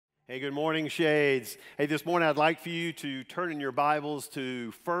Hey, good morning, Shades. Hey, this morning I'd like for you to turn in your Bibles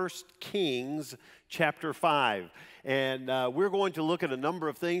to 1 Kings chapter 5. And we're going to look at a number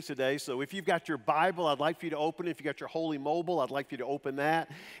of things today. So if you've got your Bible, I'd like for you to open it. If you've got your Holy Mobile, I'd like for you to open that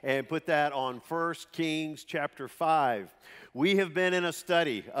and put that on 1 Kings chapter 5. We have been in a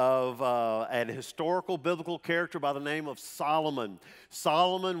study of an historical biblical character by the name of Solomon.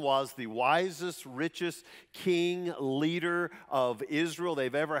 Solomon was the wisest, richest king leader of Israel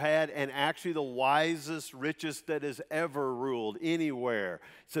they've ever had, and actually the wisest, richest that has ever ruled anywhere.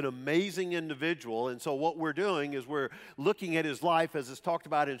 It's an amazing individual, and so what we're doing is we're looking at his life as it's talked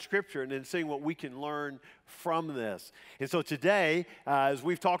about in Scripture and then seeing what we can learn from this. And so today, as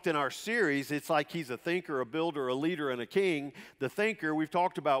we've talked in our series, it's like he's a thinker, a builder, a leader, and a king. The thinker, we've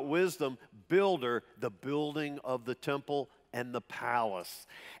talked about wisdom. Builder, the building of the temple and the palace.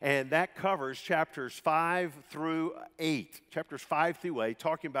 And that covers chapters 5 through 8. Chapters 5 through 8,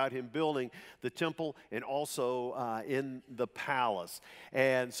 talking about him building the temple and also in the palace.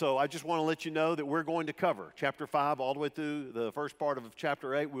 And so I just want to let you know that we're going to cover chapter 5 all the way through the first part of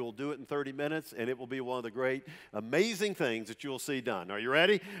chapter 8. We will do it in 30 minutes, and it will be one of the great, amazing things that you'll see done. Are you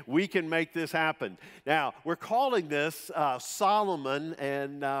ready? We can make this happen. Now, we're calling this Solomon,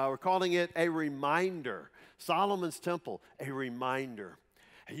 and we're calling it a reminder. Solomon's temple, a reminder.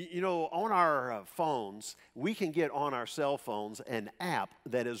 You know, on our phones, we can get on our cell phones an app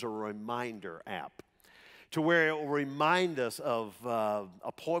that is a reminder app, to where it will remind us of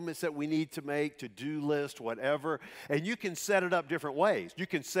appointments that we need to make, to-do list, whatever. And you can set it up different ways. You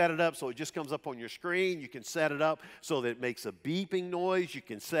can set it up so it just comes up on your screen. You can set it up so that it makes a beeping noise. You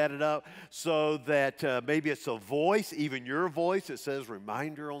can set it up so that maybe it's a voice, even your voice. It says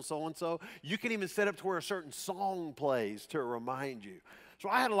reminder on so-and-so. You can even set up to where a certain song plays to remind you. So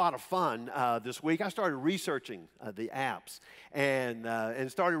I had a lot of fun this week. I started researching the apps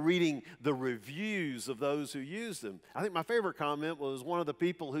and started reading the reviews of those who use them. I think my favorite comment was one of the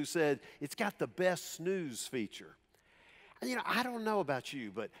people who said, it's got the best snooze feature. And, you know, I don't know about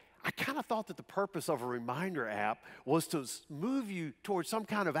you, but I kind of thought that the purpose of a reminder app was to move you towards some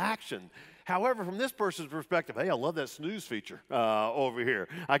kind of action. However, from this person's perspective, hey, I love that snooze feature over here.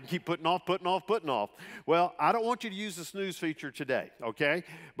 I can keep putting off, putting off, putting off. Well, I don't want you to use the snooze feature today, okay?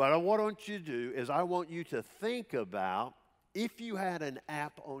 But what I want you to do is I want you to think about if you had an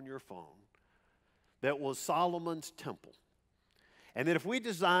app on your phone that was Solomon's Temple. And that if we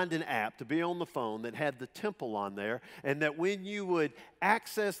designed an app to be on the phone that had the temple on there, and that when you would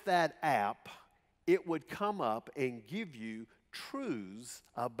access that app, it would come up and give you truths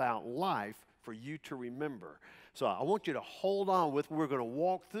about life for you to remember. So I want you to hold on with, we're going to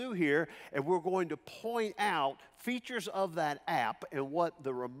walk through here, and we're going to point out features of that app and what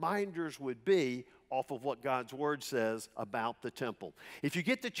the reminders would be off of what God's Word says about the temple. If you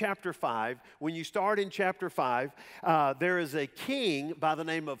get to chapter 5, when you start in chapter 5, there is a king by the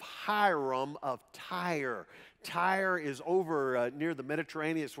name of Hiram of Tyre. Tyre is over near the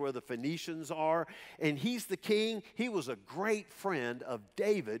Mediterranean. It's where the Phoenicians are. And he's the king. He was a great friend of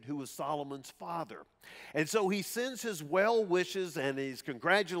David, who was Solomon's father. And so he sends his well wishes and his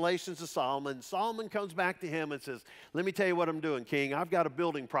congratulations to Solomon. Solomon comes back to him and says, let me tell you what I'm doing, king. I've got a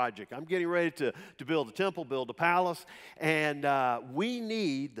building project. I'm getting ready to build a temple, build a palace. And we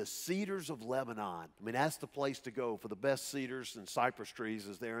need the cedars of Lebanon. I mean, that's the place to go for the best cedars and cypress trees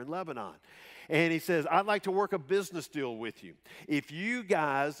is there in Lebanon. And he says, I'd like to work a business deal with you. If you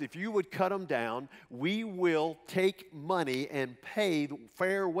would cut them down, we will take money and pay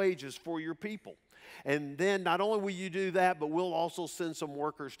fair wages for your people. And then not only will you do that, but we'll also send some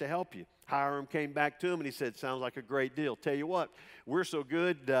workers to help you. Hiram came back to him and he said, sounds like a great deal. Tell you what, we're so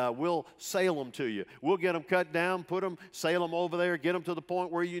good, we'll sail them to you. We'll get them cut down, sail them over there, get them to the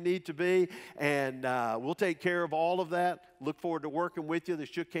point where you need to be, and we'll take care of all of that. Look forward to working with you. They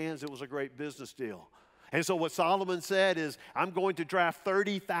shook hands. It was a great business deal. And so what Solomon said is, I'm going to draft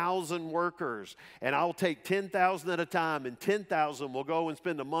 30,000 workers, and I'll take 10,000 at a time, and 10,000 will go and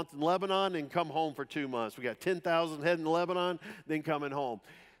spend a month in Lebanon and come home for 2 months. We got 10,000 heading to Lebanon, then coming home.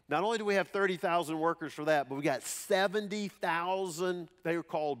 Not only do we have 30,000 workers for that, but we got 70,000, they are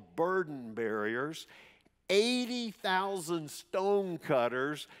called burden bearers, 80,000 stone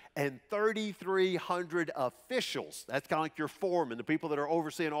cutters, and 3,300 officials. That's kind of like your foreman, the people that are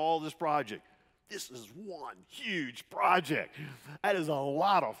overseeing all this project. This is one huge project. That is a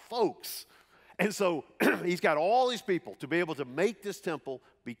lot of folks. And so he's got all these people to be able to make this temple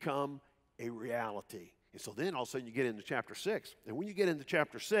become a reality. And so then all of a sudden you get into chapter 6. And when you get into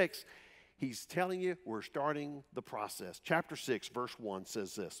chapter 6, he's telling you we're starting the process. Chapter 6, verse 1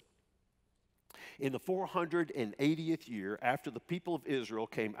 says this. In the 480th year, after the people of Israel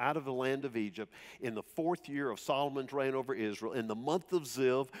came out of the land of Egypt, in the 4th year of Solomon's reign over Israel, in the month of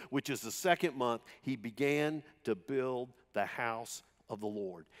Ziv, which is the 2nd month, he began to build the house of the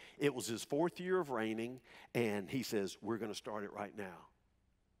Lord. It was his 4th year of reigning, and he says, we're going to start it right now.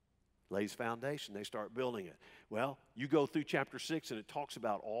 Lays foundation, they start building it. Well, you go through chapter 6 and it talks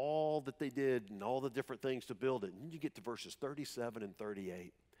about all that they did and all the different things to build it. And you get to verses 37 and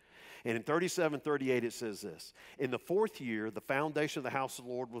 38. And in 37, 38, it says this: in the 4th year, the foundation of the house of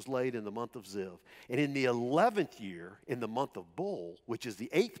the Lord was laid in the month of Ziv. And in the 11th year, in the month of Bul, which is the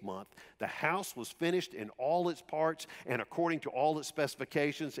 8th month, the house was finished in all its parts and according to all its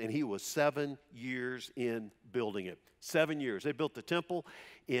specifications. And he was 7 years in building it. 7 years. They built the temple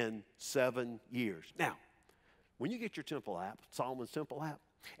in 7 years. Now, when you get your temple app, Solomon's Temple app,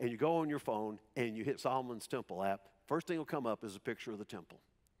 and you go on your phone and you hit Solomon's Temple app, first thing will come up is a picture of the temple.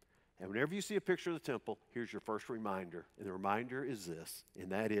 And whenever you see a picture of the temple, here's your first reminder. And the reminder is this,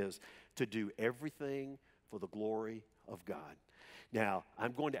 and that is to do everything for the glory of God. Now,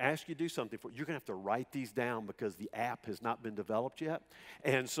 I'm going to ask you to do something. You're going to have to write these down because the app has not been developed yet.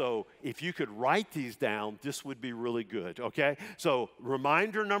 And so if you could write these down, this would be really good, okay? So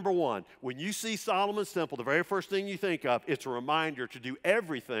reminder number 1, when you see Solomon's Temple, the very first thing you think of, it's a reminder to do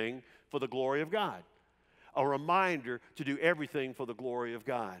everything for the glory of God. A reminder to do everything for the glory of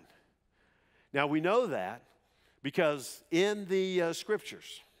God. Now, we know that because in the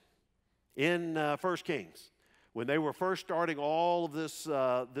scriptures, in 1 Kings, when they were first starting all of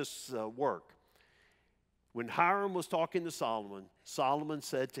this work, when Hiram was talking to Solomon, Solomon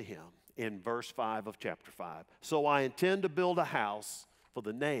said to him in verse 5 of chapter 5, so I intend to build a house for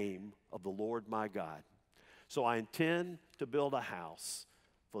the name of the Lord my God. So I intend to build a house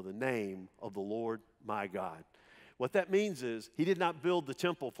for the name of the Lord my God. What that means is he did not build the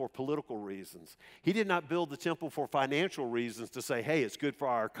temple for political reasons. He did not build the temple for financial reasons to say, hey, it's good for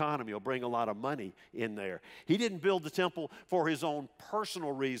our economy. It'll bring a lot of money in there. He didn't build the temple for his own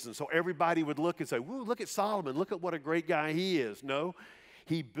personal reasons so everybody would look and say, woo, look at Solomon. Look at what a great guy he is. No,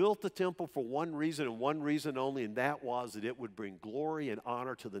 he built the temple for one reason and one reason only, and that was that it would bring glory and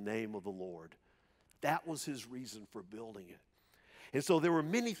honor to the name of the Lord. That was his reason for building it. And so there were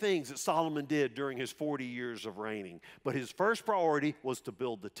many things that Solomon did during his 40 years of reigning. But his first priority was to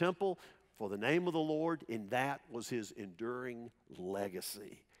build the temple for the name of the Lord, and that was his enduring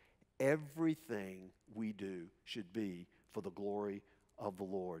legacy. Everything we do should be for the glory of the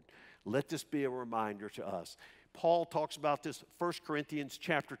Lord. Let this be a reminder to us. Paul talks about this, 1 Corinthians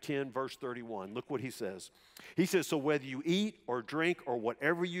chapter 10, verse 31. Look what he says. He says, so whether you eat or drink or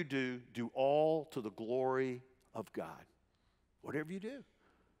whatever you do all to the glory of God. Whatever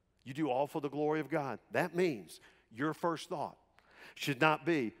you do all for the glory of God. That means your first thought should not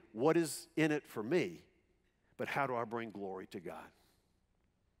be, what is in it for me, but how do I bring glory to God?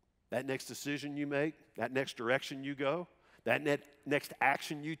 That next decision you make, that next direction you go, that next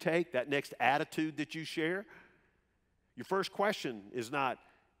action you take, that next attitude that you share, your first question is not,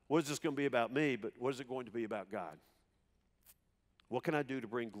 what is this going to be about me, but what is it going to be about God? What can I do to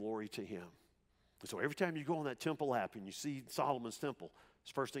bring glory to Him? So every time you go on that temple app and you see Solomon's temple,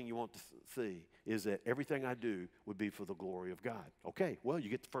 the first thing you want to see is that everything I do would be for the glory of God. Okay, well, you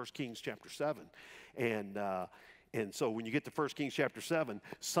get to 1 Kings chapter 7. And so when you get to 1 Kings chapter 7,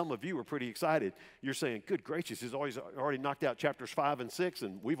 some of you are pretty excited. You're saying, good gracious, he's already knocked out chapters 5 and 6,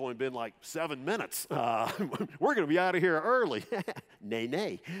 and we've only been like 7 minutes. We're going to be out of here early.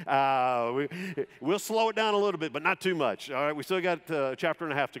 Nay. We'll slow it down a little bit, but not too much. All right, we still got a chapter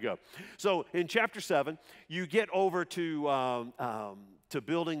and a half to go. So in chapter 7, you get over to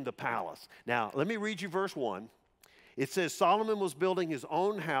building the palace. Now, let me read you verse 1. It says, Solomon was building his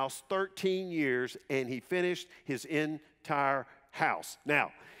own house 13 years, and he finished his entire house.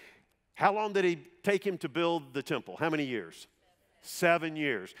 Now, how long did it take him to build the temple? How many years? 7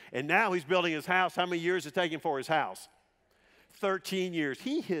 years. And now he's building his house. How many years is it taking for his house? 13 years.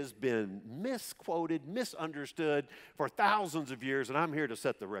 He has been misquoted, misunderstood for thousands of years, and I'm here to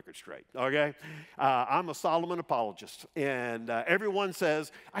set the record straight, okay? I'm a Solomon apologist, and everyone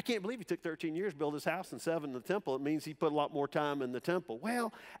says, I can't believe he took 13 years to build his house and 7 in the temple. It means he put a lot more time in the temple.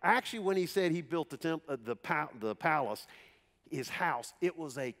 Well, actually, when he said he built the palace, his house, it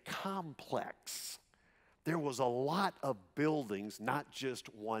was a complex. There was a lot of buildings, not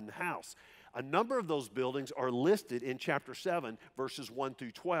just one house. A number of those buildings are listed in chapter 7, verses 1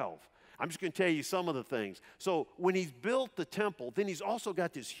 through 12. I'm just going to tell you some of the things. So when he's built the temple, then he's also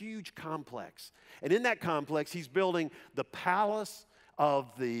got this huge complex. And in that complex, he's building the palace of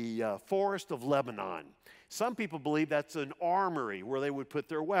the forest of Lebanon. Some people believe that's an armory where they would put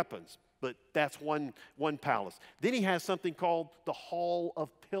their weapons. but that's one palace. Then he has something called the Hall of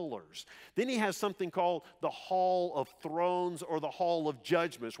Pillars. Then he has something called the Hall of Thrones or the Hall of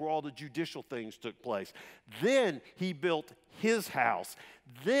Judgments, where all the judicial things took place. Then he built his house.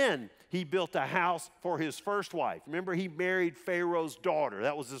 Then he built a house for his first wife. Remember, he married Pharaoh's daughter.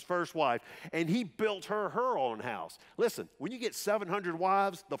 That was his first wife. And he built her own house. Listen, when you get 700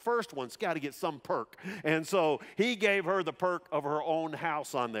 wives, the first one's got to get some perk. And so he gave her the perk of her own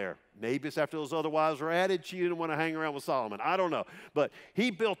house on there. Maybe it's after those other wives were added, she didn't want to hang around with Solomon. I don't know. But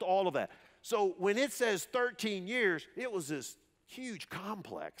he built all of that. So when it says 13 years, it was this huge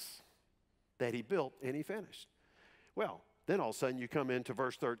complex that he built and he finished. Well, then all of a sudden you come into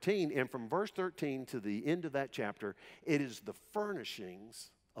verse 13, and from verse 13 to the end of that chapter, it is the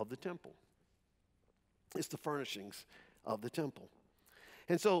furnishings of the temple. It's the furnishings of the temple.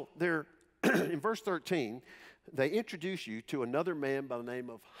 And so there, in verse 13, they introduce you to another man by the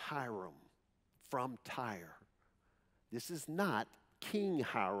name of Hiram from Tyre. This is not King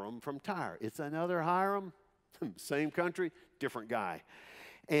Hiram from Tyre. It's another Hiram, same country, different guy.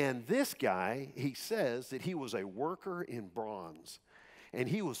 And this guy, he says that he was a worker in bronze. And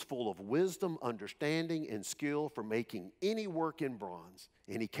he was full of wisdom, understanding, and skill for making any work in bronze.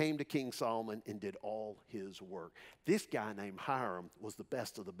 And he came to King Solomon and did all his work. This guy named Hiram was the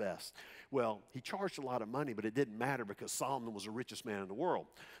best of the best. Well, he charged a lot of money, but it didn't matter because Solomon was the richest man in the world.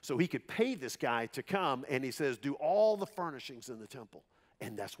 So he could pay this guy to come, and he says, do all the furnishings in the temple.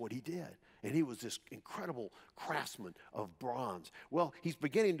 And that's what he did. And he was this incredible craftsman of bronze. Well, he's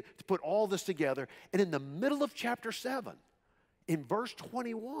beginning to put all this together. And in the middle of chapter 7, in verse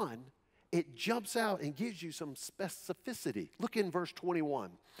 21, it jumps out and gives you some specificity. Look in verse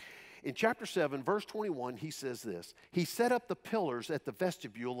 21. In chapter 7, verse 21, he says this. He set up the pillars at the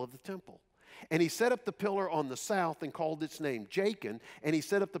vestibule of the temple. And he set up the pillar on the south and called its name Jachin. And he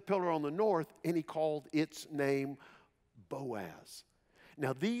set up the pillar on the north and he called its name Boaz.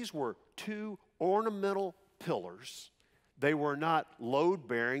 Now, these were two ornamental pillars. They were not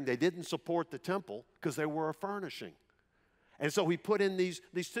load-bearing. They didn't support the temple because they were a furnishing. And so he put in these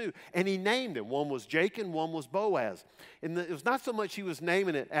two, and he named them. One was Jachin, one was Boaz. And it was not so much he was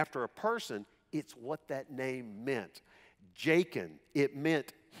naming it after a person, it's what that name meant. Jachin, it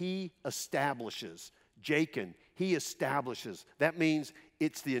meant he establishes. Jachin, he establishes. That means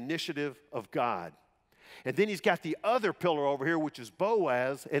it's the initiative of God. And then he's got the other pillar over here, which is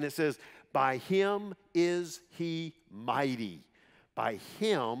Boaz, and it says, by him is he mighty. By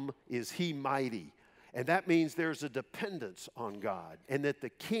him is he mighty. And that means there's a dependence on God, and that the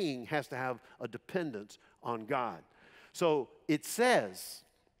king has to have a dependence on God. So it says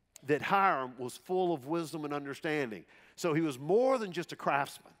that Hiram was full of wisdom and understanding. So he was more than just a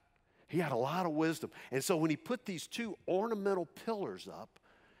craftsman. He had a lot of wisdom. And so when he put these two ornamental pillars up,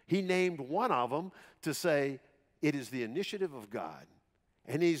 he named one of them to say, it is the initiative of God.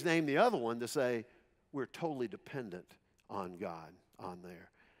 And he's named the other one to say, we're totally dependent on God on there.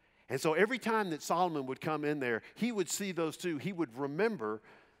 And so every time that Solomon would come in there, he would see those two. He would remember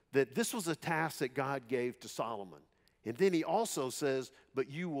that this was a task that God gave to Solomon. And then he also says, but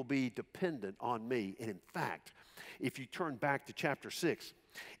you will be dependent on me. And in fact, if you turn back to chapter 6,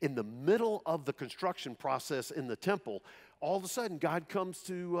 in the middle of the construction process in the temple, all of a sudden God comes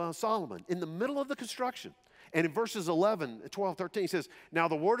to Solomon in the middle of the construction. And in verses 11, 12, 13, he says, now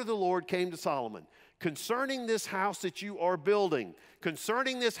the word of the Lord came to Solomon concerning this house that you are building,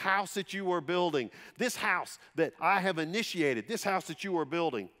 concerning this house that you are building, this house that I have initiated, this house that you are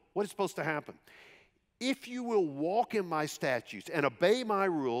building. What is supposed to happen? If you will walk in my statutes and obey my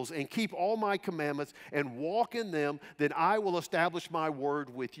rules and keep all my commandments and walk in them, then I will establish my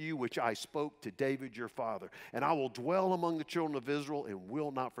word with you, which I spoke to David your father. And I will dwell among the children of Israel and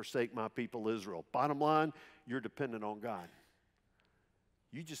will not forsake my people Israel. Bottom line, you're dependent on God.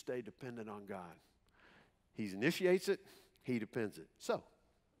 You just stay dependent on God. He initiates it, he depends it. So,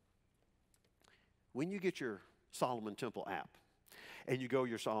 when you get your Solomon Temple app, and you go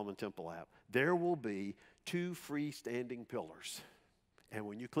your Solomon Temple app, there will be two freestanding pillars. And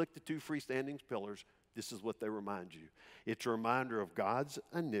when you click the two freestanding pillars, this is what they remind you. It's a reminder of God's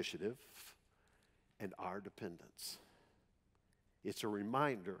initiative and our dependence. It's a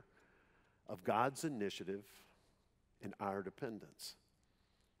reminder of God's initiative and our dependence.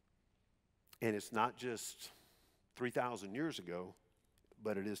 And it's not just 3,000 years ago,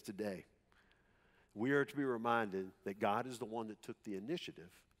 but it is today. We are to be reminded that God is the one that took the initiative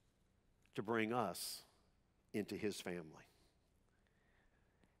to bring us into his family.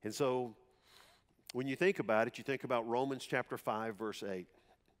 And so when you think about it, you think about Romans chapter 5, verse 8.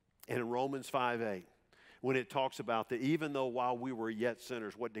 And in Romans 5:8, when it talks about that even though while we were yet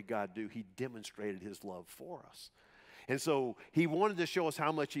sinners, what did God do? He demonstrated his love for us. And so he wanted to show us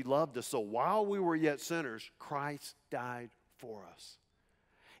how much he loved us. So while we were yet sinners, Christ died for us.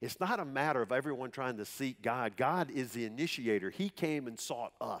 It's not a matter of everyone trying to seek God. God is the initiator. He came and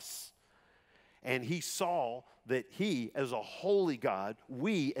sought us. And he saw that he, as a holy God,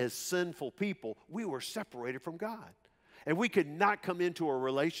 we as sinful people, we were separated from God. And we could not come into a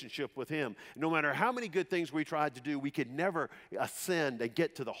relationship with him. No matter how many good things we tried to do, we could never ascend and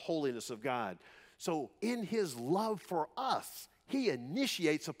get to the holiness of God. So in his love for us, he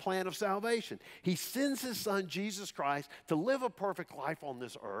initiates a plan of salvation. He sends his son, Jesus Christ, to live a perfect life on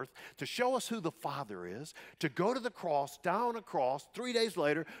this earth, to show us who the Father is, to go to the cross, die on a cross, 3 days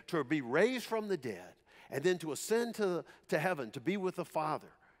later, to be raised from the dead, and then to ascend to heaven, to be with the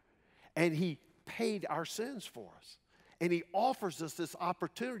Father. And he paid our sins for us. And he offers us this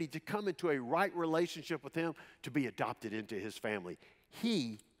opportunity to come into a right relationship with him, to be adopted into his family.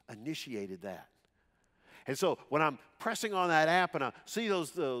 He initiated that. And so when I'm pressing on that app and I see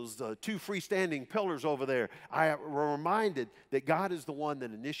those two freestanding pillars over there, I am reminded that God is the one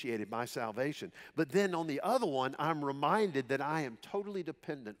that initiated my salvation. But then on the other one, I'm reminded that I am totally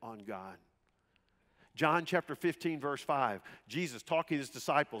dependent on God. John chapter 15, verse 5, Jesus talking to his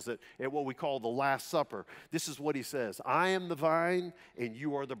disciples at what we call the Last Supper. This is what he says, I am the vine and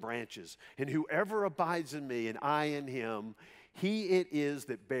you are the branches. And whoever abides in me and I in him, he it is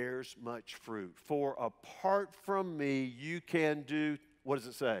that bears much fruit. For apart from me, you can do, what does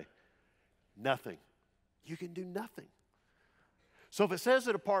it say? Nothing. You can do nothing. So if it says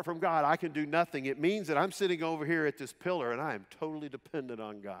that apart from God, I can do nothing, it means that I'm sitting over here at this pillar and I am totally dependent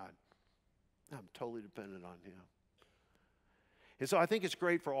on God. I'm totally dependent on him. And so I think it's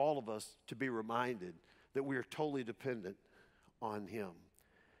great for all of us to be reminded that we are totally dependent on him.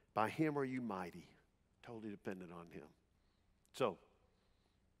 By him are you mighty, totally dependent on him. So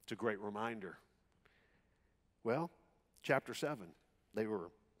it's a great reminder. Well, chapter 7, they were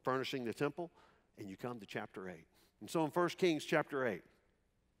furnishing the temple, and you come to chapter 8. And so in 1 Kings chapter 8,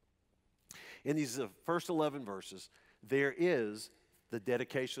 in these first 11 verses, there is the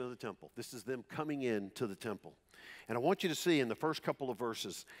dedication of the temple. This is them coming into the temple. And I want you to see in the first couple of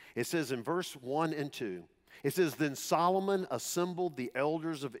verses, it says in verse 1 and 2, it says, Then Solomon assembled the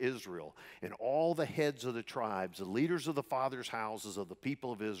elders of Israel and all the heads of the tribes, the leaders of the fathers' houses of the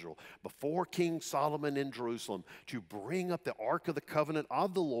people of Israel, before King Solomon in Jerusalem to bring up the ark of the covenant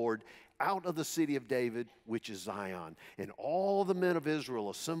of the Lord out of the city of David, which is Zion. And all the men of Israel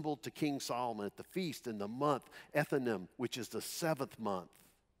assembled to King Solomon at the feast in the month Ethanim, which is the 7th month.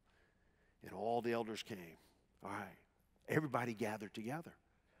 And all the elders came. All right. Everybody gathered together.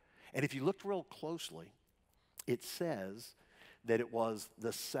 And if you looked real closely, it says that it was the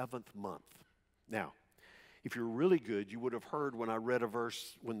 7th month. Now, if you're really good, you would have heard when I read a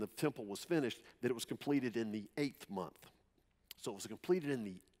verse when the temple was finished that it was completed in the 8th month. So it was completed in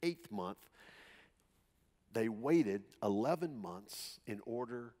the 8th month. They waited 11 months in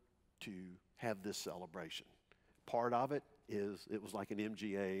order to have this celebration. Part of it is it was like an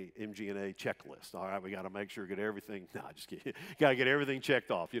MG&A checklist. All right, we got to make sure we get everything. No, just kidding. Got to get everything checked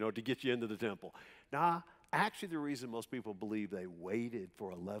off, to get you into the temple. Now, actually, the reason most people believe they waited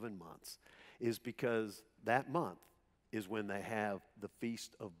for 11 months is because that month is when they have the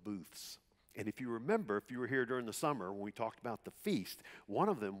Feast of Booths. And if you remember, if you were here during the summer when we talked about the feast, one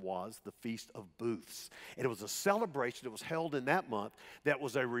of them was the Feast of Booths. And it was a celebration that was held in that month that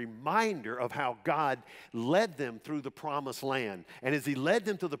was a reminder of how God led them through the promised land. And as he led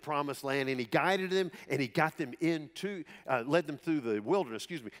them to the promised land and he guided them and he got them led them through the wilderness,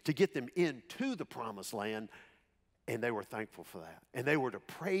 to get them into the promised land, and they were thankful for that. And they were to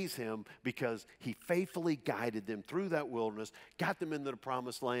praise him because he faithfully guided them through that wilderness, got them into the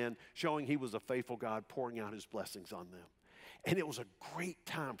promised land, showing he was a faithful God, pouring out his blessings on them. And it was a great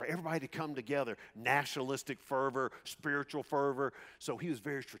time for everybody to come together, nationalistic fervor, spiritual fervor. So he was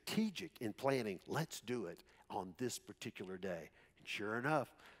very strategic in planning, let's do it on this particular day. And sure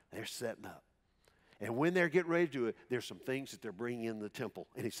enough, they're setting up. And when they're getting ready to do it, there's some things that they're bringing in the temple.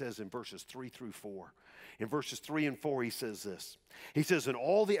 And he says in verses 3 through 4. In verses 3 and 4, he says this. He says, And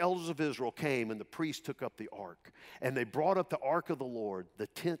all the elders of Israel came, and the priests took up the ark. And they brought up the ark of the Lord, the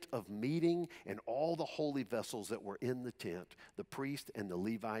tent of meeting, and all the holy vessels that were in the tent. The priests and the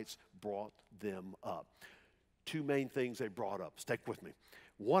Levites brought them up. Two main things they brought up. Stick with me.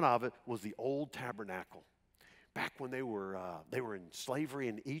 One of it was the old tabernacle. Back when they were in slavery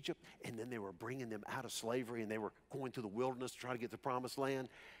in Egypt, and then they were bringing them out of slavery, and they were going to the wilderness to try to get the promised land.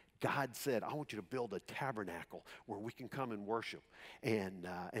 God said, I want you to build a tabernacle where we can come and worship. And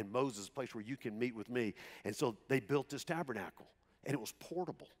Moses, a place where you can meet with me. And so they built this tabernacle, and it was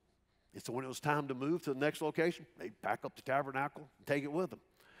portable. And so when it was time to move to the next location, they pack up the tabernacle and take it with them.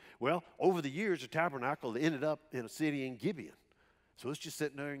 Well, over the years, the tabernacle ended up in a city in Gibeon. So it's just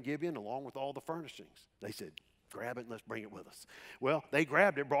sitting there in Gibeon along with all the furnishings. They said, grab it and let's bring it with us. Well, they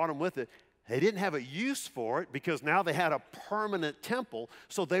grabbed it, brought them with it. They didn't have a use for it because now they had a permanent temple,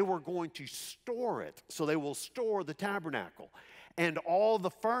 so they were going to store it. So they will store the tabernacle. And all the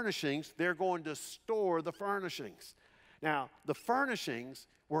furnishings, they're going to store the furnishings. Now, the furnishings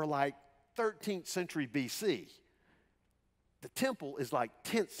were like 13th century BC. The temple is like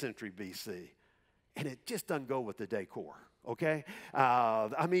 10th century BC. And it just doesn't go with the decor. Okay?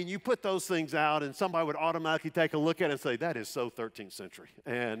 I mean, you put those things out and somebody would automatically take a look at it and say, that is so 13th century.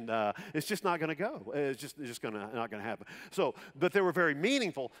 And it's just not going to go. It's just not going to happen. So, but they were very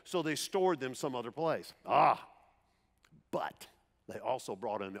meaningful, so they stored them some other place. But they also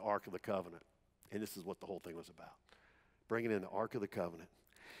brought in the Ark of the Covenant. And this is what the whole thing was about. Bringing in the Ark of the Covenant.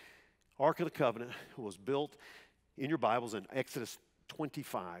 Ark of the Covenant was built in your Bibles in Exodus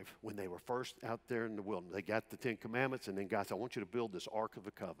 25, when they were first out there in the wilderness. They got the 10 Commandments, and then God said, I want you to build this Ark of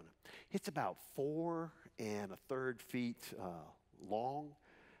the Covenant. It's about 4 1/3 feet long,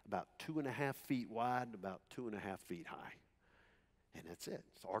 about 2.5 feet wide, and about 2.5 feet high. And that's it.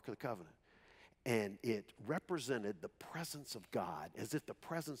 It's the Ark of the Covenant. And it represented the presence of God, as if the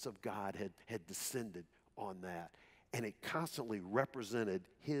presence of God had descended on that. And it constantly represented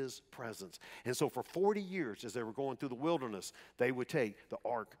his presence. And so for 40 years, as they were going through the wilderness, they would take the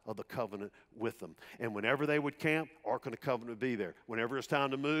Ark of the Covenant with them. And whenever they would camp, Ark of the Covenant would be there. Whenever it's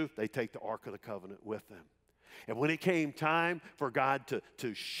time to move, they'd take the Ark of the Covenant with them. And when it came time for God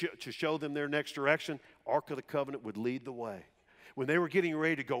to show them their next direction, Ark of the Covenant would lead the way. When they were getting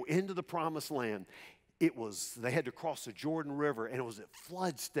ready to go into the Promised Land, they had to cross the Jordan River, and it was at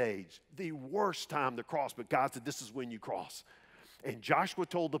flood stage, the worst time to cross, but God said, this is when you cross. And Joshua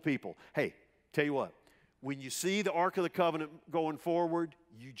told the people, hey, tell you what, when you see the Ark of the Covenant going forward,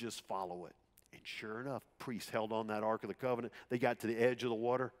 you just follow it. And sure enough, priests held on that Ark of the Covenant. They got to the edge of the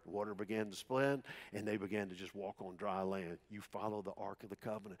water began to split, and they began to just walk on dry land. You follow the Ark of the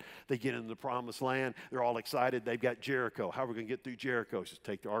Covenant. They get into the Promised Land. They're all excited. They've got Jericho. How are we going to get through Jericho? Just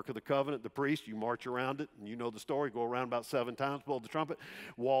take the Ark of the Covenant, the priest, you march around it, and you know the story. Go around about 7 times, blow the trumpet.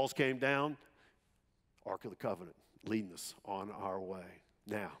 Walls came down. Ark of the Covenant leading us on our way.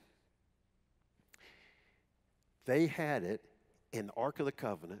 Now, they had it in the Ark of the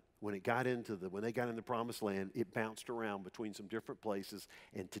Covenant. When they got into the Promised Land, it bounced around between some different places,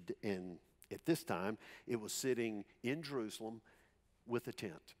 and at this time, it was sitting in Jerusalem with a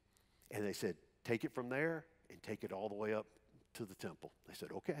tent. And they said, take it from there and take it all the way up to the temple. They said,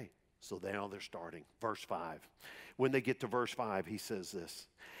 okay. So now they're starting. Verse 5. When they get to verse 5, he says this.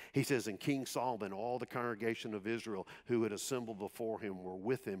 He says, and King Solomon, all the congregation of Israel who had assembled before him were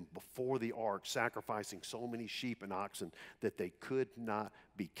with him before the ark, sacrificing so many sheep and oxen that they could not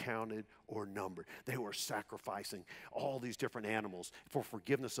be counted or numbered. They were sacrificing all these different animals for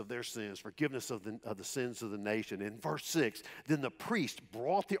forgiveness of their sins, forgiveness of the sins of the nation. In verse 6, then the priest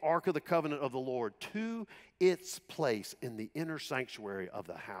brought the Ark of the Covenant of the Lord to its place in the inner sanctuary of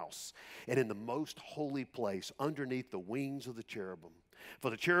the house and in the most holy place underneath the wings of the cherubim.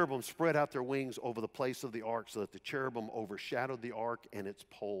 For the cherubim spread out their wings over the place of the ark so that the cherubim overshadowed the ark and its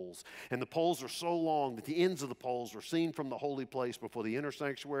poles. And the poles are so long that the ends of the poles were seen from the holy place before the inner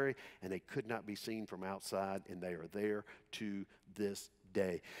sanctuary, and they could not be seen from outside, and they are there to this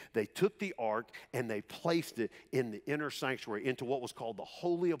day. They took the ark and they placed it in the inner sanctuary, into what was called the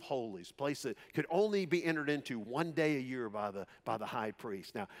Holy of Holies, place that could only be entered into one day a year by the high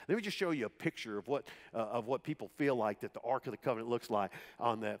priest. Now, let me just show you a picture of what people feel like that the Ark of the Covenant looks like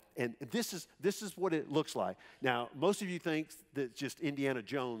on that. And this is what it looks like. Now, most of you think that just Indiana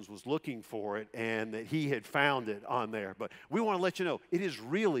Jones was looking for it and that he had found it on there, but we want to let you know it is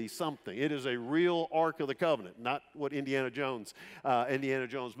really something. It is a real Ark of the Covenant, not what Indiana Jones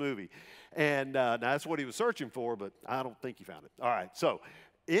movie. And now that's what he was searching for, but I don't think he found it. All right, so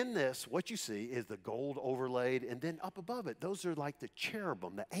in this, what you see is the gold overlaid, and then up above it, those are like the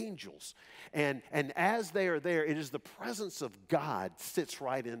cherubim, the angels. And as they are there, it is the presence of God sits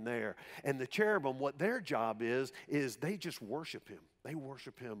right in there. And the cherubim, what their job is they just worship him. They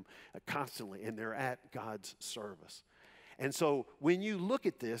worship him constantly, and they're at God's service. And so when you look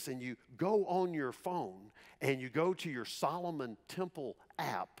at this and you go on your phone and you go to your Solomon Temple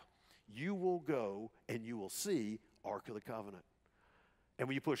app, you will go and you will see Ark of the Covenant. And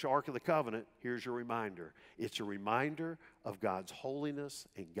when you push the Ark of the Covenant, here's your reminder. It's a reminder of God's holiness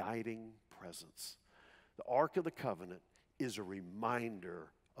and guiding presence. The Ark of the Covenant is a reminder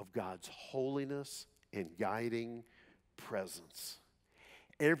of God's holiness and guiding presence.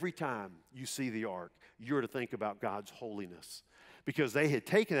 Every time you see the ark, you're to think about God's holiness, because they had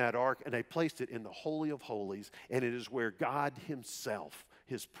taken that ark and they placed it in the Holy of Holies, and it is where God himself,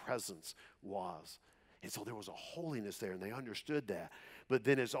 his presence, was. And so there was a holiness there, and they understood that. But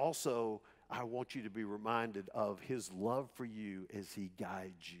then it's also, I want you to be reminded of his love for you as he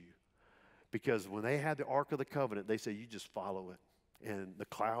guides you. Because when they had the Ark of the Covenant, they said, you just follow it. And the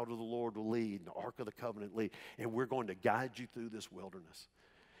cloud of the Lord will lead, and the Ark of the Covenant lead. And we're going to guide you through this wilderness.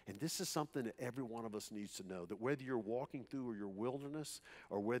 And this is something that every one of us needs to know, that whether you're walking through your wilderness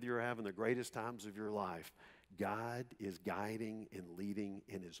or whether you're having the greatest times of your life, God is guiding and leading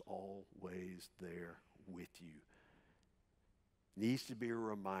and is always there with you. Needs to be a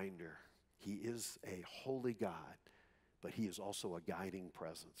reminder. He is a holy God, but he is also a guiding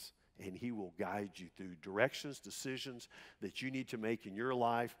presence. And he will guide you through directions, decisions that you need to make in your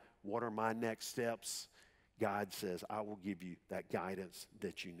life. What are my next steps? God says, I will give you that guidance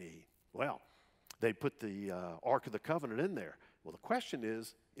that you need. Well, they put the Ark of the Covenant in there. Well, the question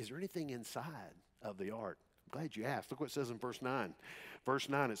is there anything inside of the ark? I'm glad you asked. Look what it says in verse 9. Verse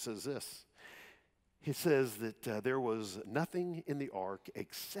 9, it says this. It says that there was nothing in the ark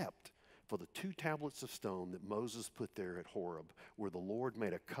except for the 2 tablets of stone that Moses put there at Horeb, where the Lord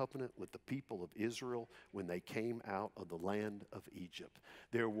made a covenant with the people of Israel when they came out of the land of Egypt.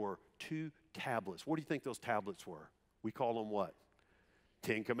 There were 2 tablets. What do you think those tablets were? We call them what?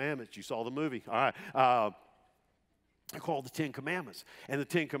 10 Commandments. You saw the movie. All right. They're called the 10 Commandments, and the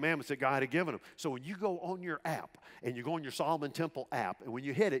 10 Commandments that God had given them. So when you go on your app, and you go on your Solomon Temple app, and when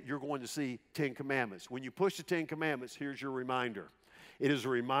you hit it, you're going to see 10 Commandments. When you push the 10 Commandments, here's your reminder. It is a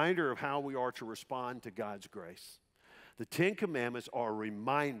reminder of how we are to respond to God's grace. The 10 Commandments are a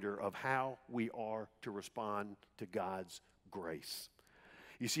reminder of how we are to respond to God's grace.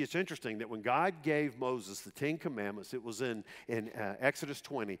 You see, it's interesting that when God gave Moses the 10 Commandments, it was in Exodus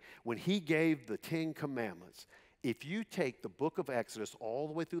 20, when he gave the 10 Commandments, if you take the book of Exodus all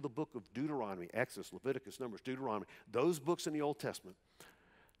the way through the book of Deuteronomy, Exodus, Leviticus, Numbers, Deuteronomy, those books in the Old Testament,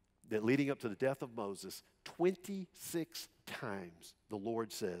 that leading up to the death of Moses, 26 times the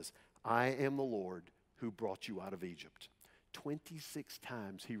Lord says, I am the Lord who brought you out of Egypt. 26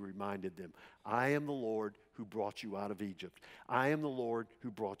 times he reminded them, I am the Lord who brought you out of Egypt. I am the Lord who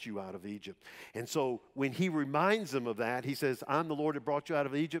brought you out of Egypt. And so when he reminds them of that, he says, I'm the Lord who brought you out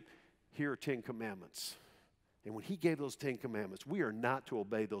of Egypt. Here are 10 commandments. And when he gave those 10 commandments, we are not to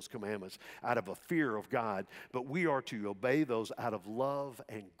obey those commandments out of a fear of God, but we are to obey those out of love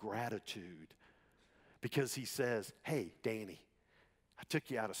and gratitude. Because he says, hey, Danny, I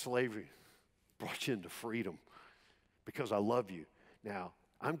took you out of slavery, brought you into freedom because I love you. Now,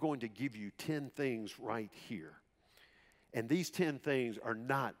 I'm going to give you 10 things right here. And these 10 things are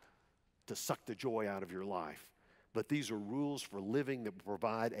not to suck the joy out of your life, but these are rules for living that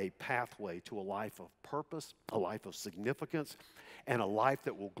provide a pathway to a life of purpose, a life of significance, and a life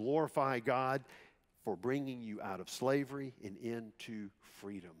that will glorify God for bringing you out of slavery and into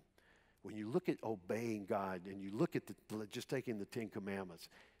freedom. When you look at obeying God and you look at just taking the 10 Commandments,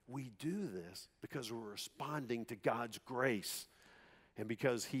 we do this because we're responding to God's grace and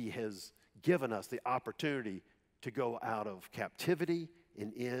because he has given us the opportunity to go out of captivity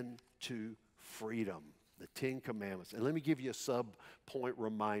and into freedom. The 10 Commandments. And let me give you a sub-point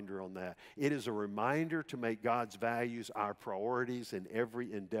reminder on that. It is a reminder to make God's values our priorities in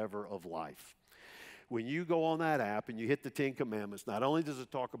every endeavor of life. When you go on that app and you hit the 10 Commandments, not only does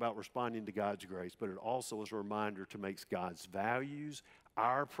it talk about responding to God's grace, but it also is a reminder to make God's values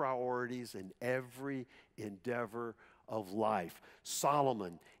our priorities in every endeavor of life.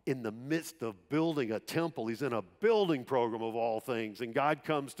 Solomon, in the midst of building a temple, he's in a building program of all things, and God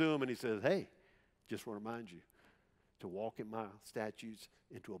comes to him and he says, hey, just want to remind you to walk in my statutes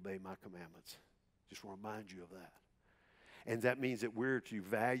and to obey my commandments. Just want to remind you of that. And that means that we're to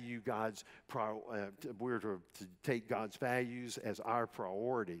value God's, we're to take God's values as our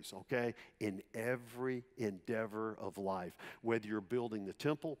priorities, okay, in every endeavor of life. Whether you're building the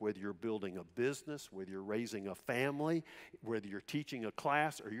temple, whether you're building a business, whether you're raising a family, whether you're teaching a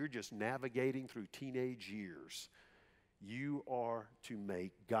class, or you're just navigating through teenage years, you are to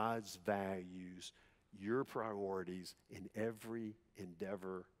make God's values your priorities in every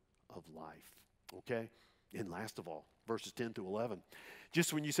endeavor of life, okay? And last of all, verses 10 through 11.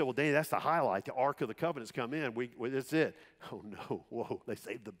 Just when you say, well, Danny, that's the highlight. The Ark of the Covenant's come in. That's it. Oh, no. Whoa. They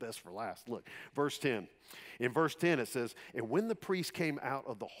saved the best for last. Look, verse 10. In verse 10, it says, and when the priest came out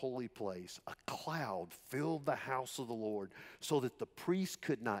of the holy place, a cloud filled the house of the Lord so that the priest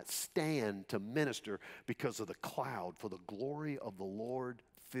could not stand to minister because of the cloud, for the glory of the Lord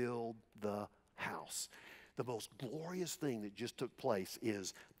filled the house. The most glorious thing that just took place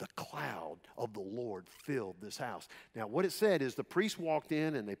is the cloud of the Lord filled this house. Now, what it said is the priest walked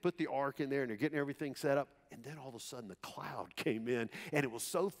in and they put the ark in there and they're getting everything set up. And then all of a sudden the cloud came in and it was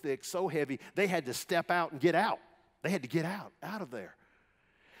so thick, so heavy, they had to step out and get out. They had to get out of there.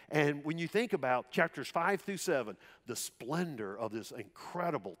 And when you think about chapters 5 through 7, the splendor of this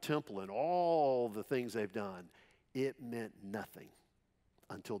incredible temple and all the things they've done, it meant nothing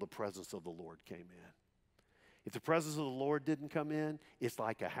until the presence of the Lord came in. If the presence of the Lord didn't come in, it's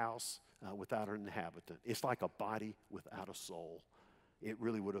like a house without an inhabitant. It's like a body without a soul. It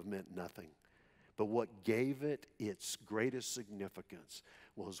really would have meant nothing. But what gave it its greatest significance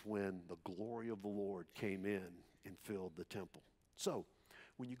was when the glory of the Lord came in and filled the temple. So,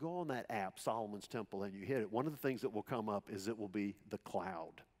 when you go on that app, Solomon's Temple, and you hit it, one of the things that will come up is it will be the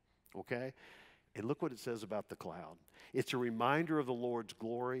cloud, okay? And look what it says about the cloud. It's a reminder of the Lord's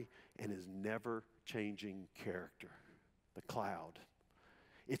glory and his never-changing character. The cloud.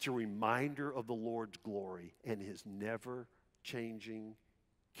 It's a reminder of the Lord's glory and his never-changing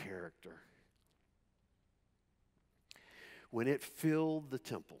character. When it filled the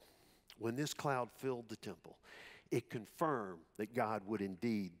temple, when this cloud filled the temple, it confirmed that God would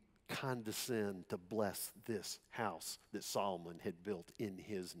indeed condescend to bless this house that Solomon had built in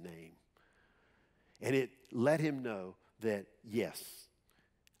his name. And it let him know that, yes,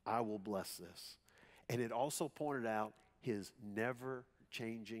 I will bless this. And it also pointed out his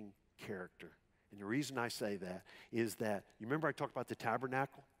never-changing character. And the reason I say that is that, you remember I talked about the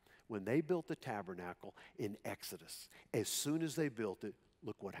tabernacle? When they built the tabernacle in Exodus, as soon as they built it,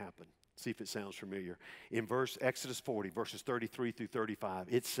 look what happened. See if it sounds familiar. In Exodus 40, verses 33 through 35,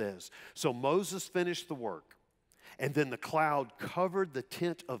 it says, so Moses finished the work. And then the cloud covered the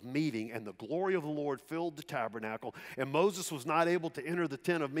tent of meeting, and the glory of the Lord filled the tabernacle. And Moses was not able to enter the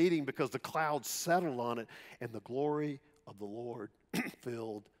tent of meeting because the cloud settled on it, and the glory of the Lord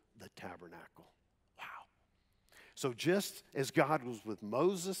filled the tabernacle. Wow. So just as God was with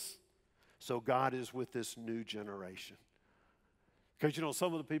Moses, so God is with this new generation. Because, you know,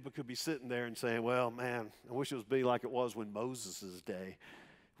 some of the people could be sitting there and saying, well, man, I wish it was be like it was when Moses' day,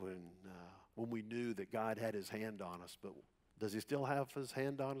 when we knew that God had his hand on us. But does he still have his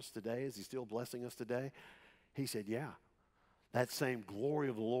hand on us today? Is he still blessing us today? He said, yeah. That same glory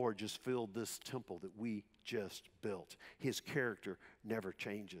of the Lord just filled this temple that we just built. His character never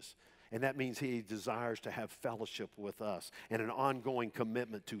changes. And that means he desires to have fellowship with us and an ongoing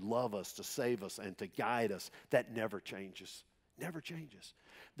commitment to love us, to save us, and to guide us. That never changes. Never changes.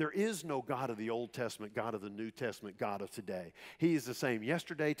 There is no God of the Old Testament, God of the New Testament, God of today. He is the same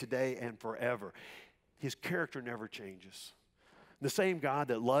yesterday, today, and forever. His character never changes. The same God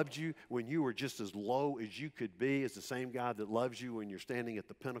that loved you when you were just as low as you could be is the same God that loves you when you're standing at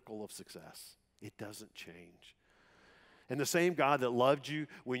the pinnacle of success. It doesn't change. And the same God that loved you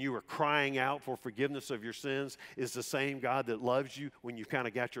when you were crying out for forgiveness of your sins is the same God that loves you when you kind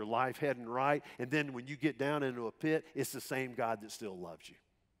of got your life heading right. And then when you get down into a pit, it's the same God that still loves you.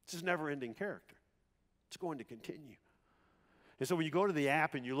 It's his never-ending character. It's going to continue. And so when you go to the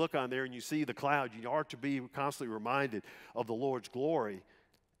app and you look on there and you see the cloud, you are to be constantly reminded of the Lord's glory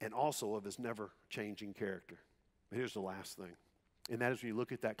and also of his never-changing character. But here's the last thing. And that is when you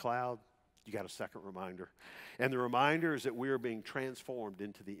look at that cloud, you got a second reminder. And the reminder is that we are being transformed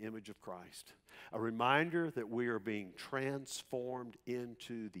into the image of Christ. A reminder that we are being transformed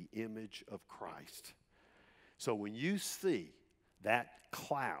into the image of Christ. So when you see that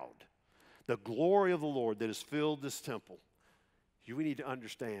cloud, the glory of the Lord that has filled this temple, you need to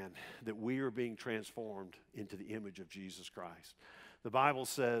understand that we are being transformed into the image of Jesus Christ. The Bible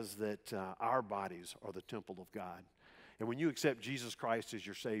says that our bodies are the temple of God. And when you accept Jesus Christ as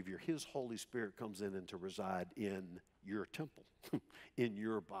your Savior, his Holy Spirit comes in and to reside in your temple, in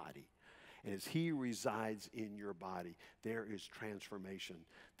your body. And as he resides in your body, there is transformation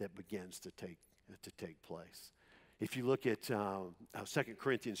that begins to take place. If you look at 2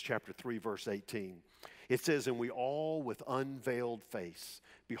 Corinthians chapter 3, verse 18, it says, and we all with unveiled face,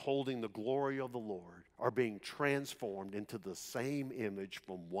 beholding the glory of the Lord, are being transformed into the same image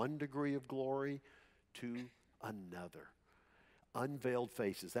from one degree of glory to another. unveiled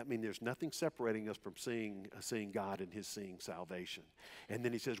faces. That means there's nothing separating us from seeing God and his seeing salvation. And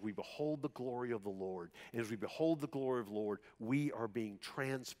then he says, we behold the glory of the Lord. And as we behold the glory of the Lord, we are being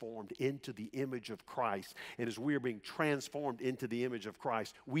transformed into the image of Christ. And as we are being transformed into the image of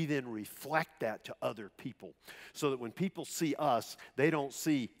Christ, we then reflect that to other people. So that when people see us, they don't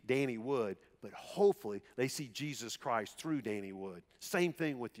see Danny Wood, but hopefully they see Jesus Christ through Danny Wood. Same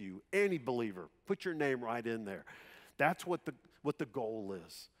thing with you, any believer. Put your name right in there. That's what the goal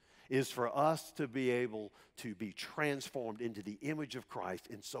is for us to be able to be transformed into the image of Christ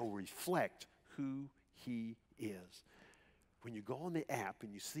and so reflect who he is. When you go on the app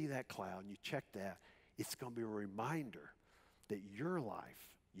and you see that cloud and you check that, it's going to be a reminder that your life,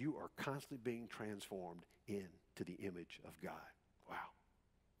 you are constantly being transformed into the image of God. Wow.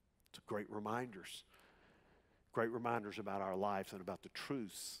 It's great reminders about our lives and about the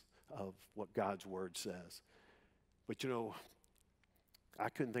truths of what God's word says. But you know, I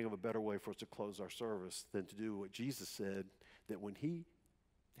couldn't think of a better way for us to close our service than to do what Jesus said, that when he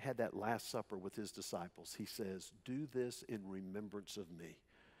had that Last Supper with his disciples, he says, do this in remembrance of me.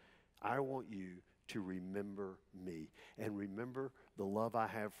 I want you to remember me and remember the love I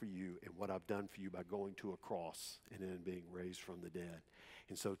have for you and what I've done for you by going to a cross and then being raised from the dead.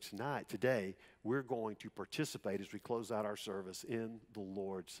 And so today, we're going to participate as we close out our service in the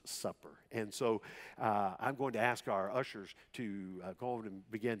Lord's Supper. And so I'm going to ask our ushers to go over and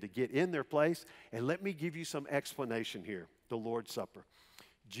begin to get in their place. And let me give you some explanation here, the Lord's Supper.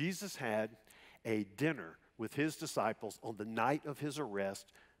 Jesus had a dinner with his disciples on the night of his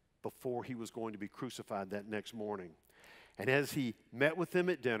arrest before he was going to be crucified that next morning. And as he met with them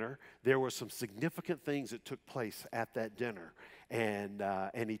at dinner, there were some significant things that took place at that dinner.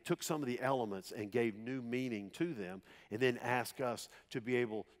 And he took some of the elements and gave new meaning to them and then asked us to be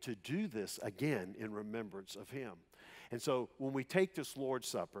able to do this again in remembrance of him. And so when we take this Lord's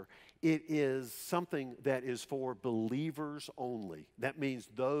Supper, it is something that is for believers only. That means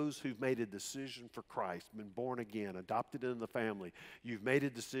those who've made a decision for Christ, been born again, adopted into the family. You've made a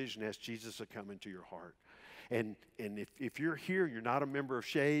decision, ask Jesus to come into your heart. And if you're here, you're not a member of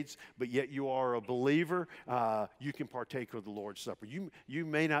Shades, but yet you are a believer, you can partake of the Lord's Supper. You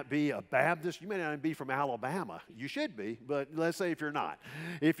may not be a Baptist. You may not even be from Alabama. You should be, but let's say if you're not.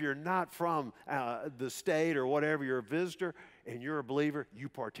 If you're not from the state or whatever, you're a visitor and you're a believer, you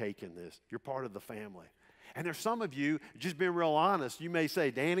partake in this. You're part of the family. And there's some of you, just being real honest, you may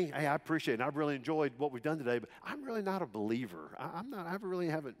say, Danny, hey, I appreciate it, and I've really enjoyed what we've done today, but I'm really not a believer. I really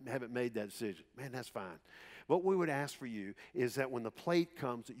haven't made that decision. Man, that's fine. What we would ask for you is that when the plate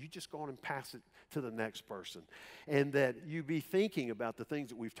comes, that you just go on and pass it to the next person. And that you be thinking about the things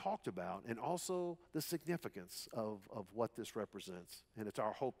that we've talked about and also the significance of what this represents. And it's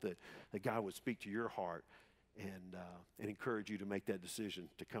our hope that God would speak to your heart and encourage you to make that decision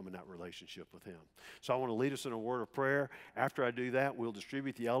to come in that relationship with him. So I want to lead us in a word of prayer. After I do that, we'll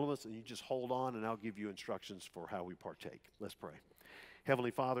distribute the elements, and you just hold on, and I'll give you instructions for how we partake. Let's pray.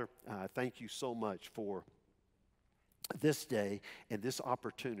 Heavenly Father, thank you so much for this day and this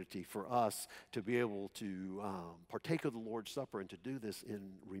opportunity for us to be able to partake of the Lord's Supper and to do this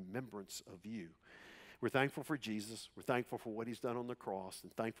in remembrance of you. We're thankful for Jesus. We're thankful for what he's done on the cross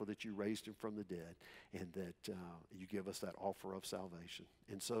and thankful that you raised him from the dead and that you give us that offer of salvation.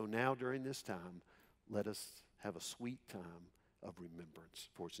 And so now during this time, let us have a sweet time of remembrance.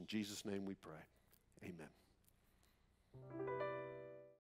 For it's in Jesus' name we pray. Amen.